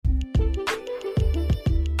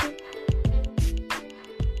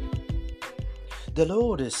The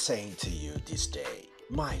Lord is saying to you this day,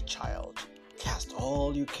 my child, cast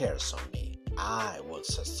all your cares on me. I will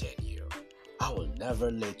sustain you. I will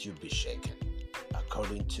never let you be shaken.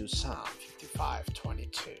 According to Psalm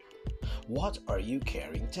 55:22. What are you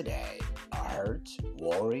carrying today? A hurt,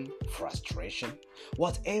 worry, frustration?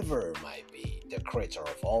 Whatever it might be, the Creator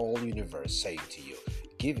of all universe saying to you,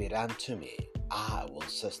 give it unto me. I will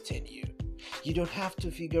sustain you. You don't have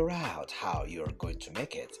to figure out how you're going to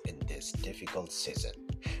make it in this difficult season.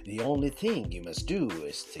 The only thing you must do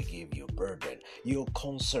is to give your burden, your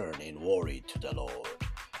concern and worry to the Lord.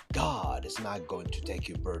 God is not going to take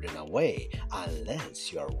your burden away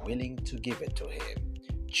unless you are willing to give it to Him.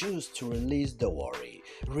 Choose to release the worry,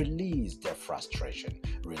 release the frustration,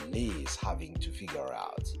 release having to figure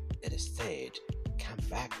out. Instead, come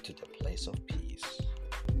back to the place of peace.